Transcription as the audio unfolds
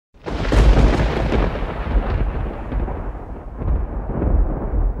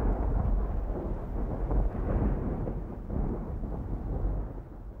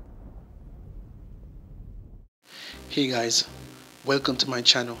Hey guys, welcome to my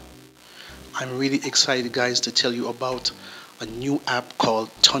channel. I'm really excited guys to tell you about a new app called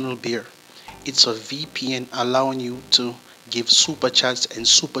Tunnelbear. It's a VPN allowing you to give super chats and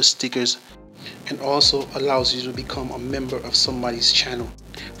super stickers, and also allows you to become a member of somebody's channel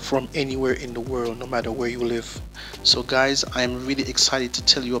from anywhere in the world, no matter where you live. So guys, I'm really excited to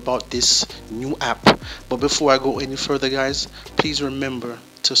tell you about this new app. But before I go any further guys, please remember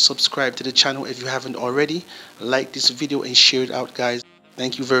to subscribe to the channel if you haven't already. Like this video and share it out guys.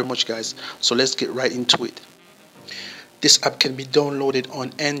 Thank you very much guys. So let's get right into it. This app can be downloaded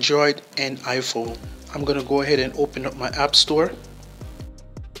on Android and iPhone. I'm gonna go ahead and open up my app store.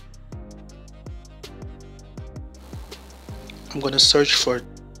 I'm gonna search for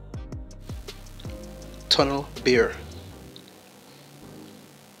Tunnelbear.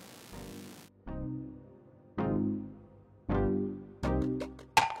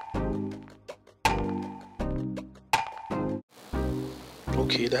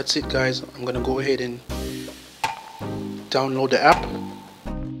 Okay, that's it guys. I'm gonna go ahead and download the app.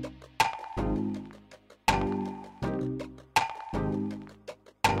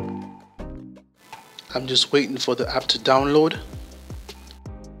 I'm just waiting for the app to download.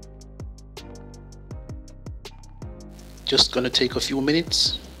 Just gonna take a few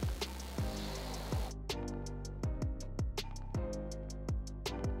minutes.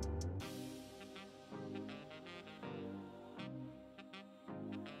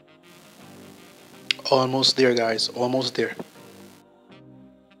 Almost there guys, almost there.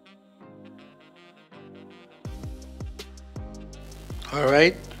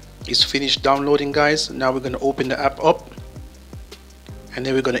 Alright, it's finished downloading guys. Now we're going to open the app up and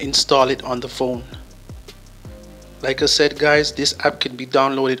then we're going to install it on the phone. Like I said guys, this app can be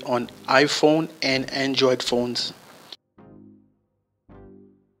downloaded on iPhone and Android phones.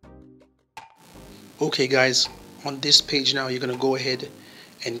 Okay guys, on this page now you're going to go ahead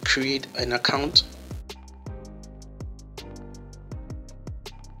and create an account.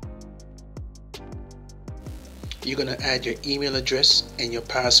 You're going to add your email address and your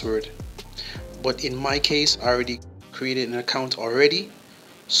password. But in my case, I already created an account already.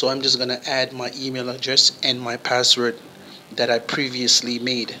 So I'm just going to add my email address and my password that I previously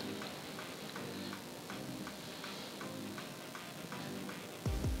made.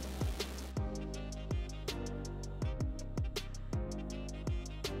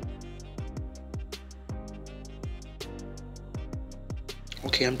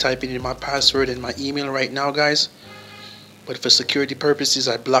 Okay, I'm typing in my password and my email right now guys, but for security purposes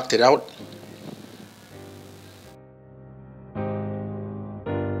I blocked it out.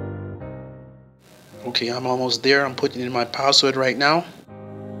 Okay, I'm almost there. I'm putting in my password right now.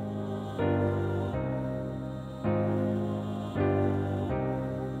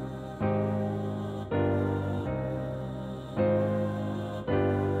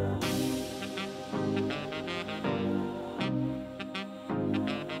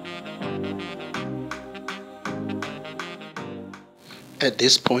 At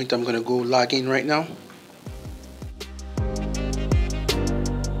this point, I'm going to go log in right now.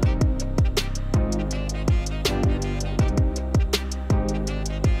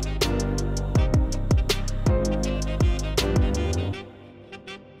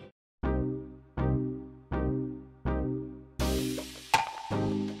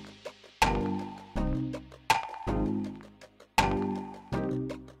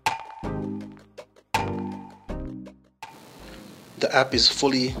 The app is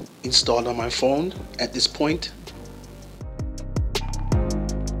fully installed on my phone at this point.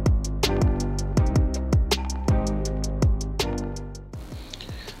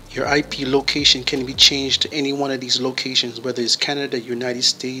 Your IP location can be changed to any one of these locations, whether it's Canada, United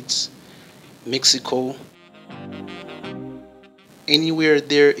States, Mexico. Anywhere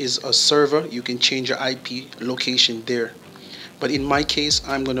there is a server, you can change your IP location there. But in my case,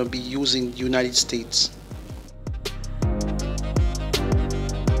 I'm going to be using United States.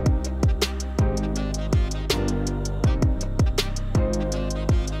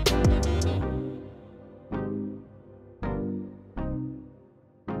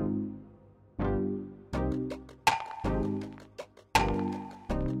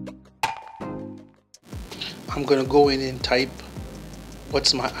 I'm gonna go in and type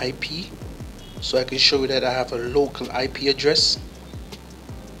what's my IP so I can show you that I have a local IP address.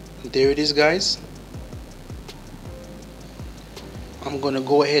 There it is guys. I'm gonna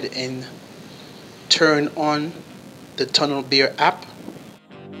go ahead and turn on the Tunnelbear app.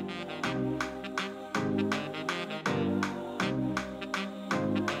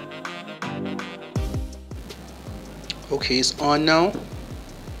 Okay, it's on now.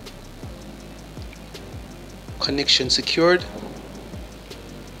 Connection secured.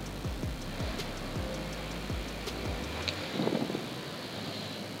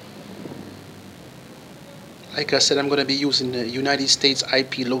 Like I said, I'm going to be using the United States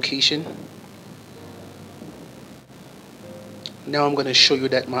IP location. Now I'm going to show you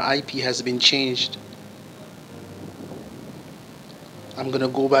that my IP has been changed. I'm going to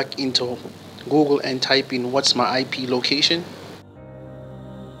go back into Google and type in what's my IP location.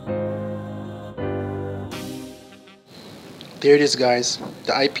 There it is, guys.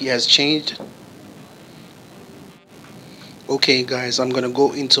 The IP has changed. Okay guys, I'm going to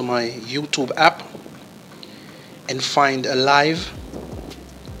go into my YouTube app and find a live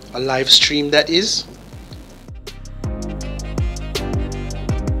stream, that is.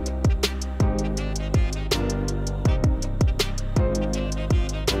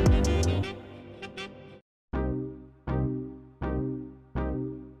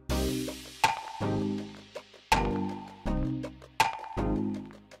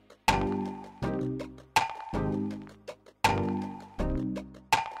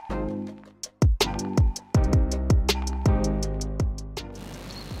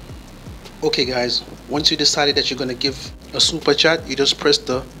 Okay guys, once you decided that you're going to give a super chat, you just press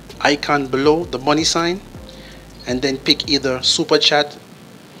the icon below, the money sign, and then pick either super chat,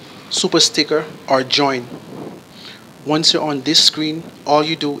 super sticker, or join. Once you're on this screen, all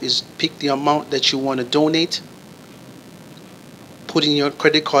you do is pick the amount that you want to donate, put in your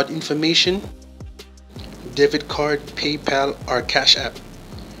credit card information, debit card, PayPal, or Cash App.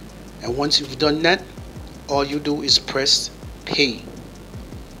 And once you've done that, all you do is press pay.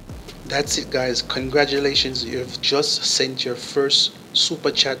 That's it guys, congratulations, you've just sent your first super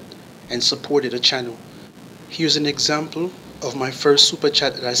chat and supported the channel. Here's an example of my first super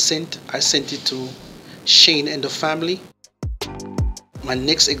chat that I sent it to Shane and the family. My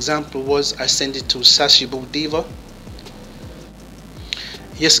next example was I sent it to Sashibo Diva.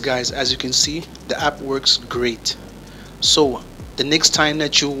 Yes guys, as you can see, the app works great. So the next time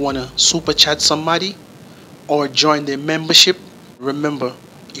that you want to super chat somebody or join their membership, remember,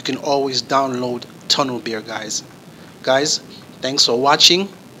 you can always download Tunnelbear, guys. Guys, thanks for watching.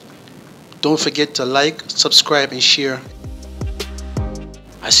 Don't forget to like, subscribe, and share.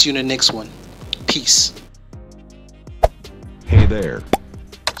 I'll see you in the next one. Peace. Hey there.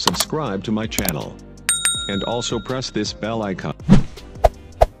 Subscribe to my channel. And also press this bell icon.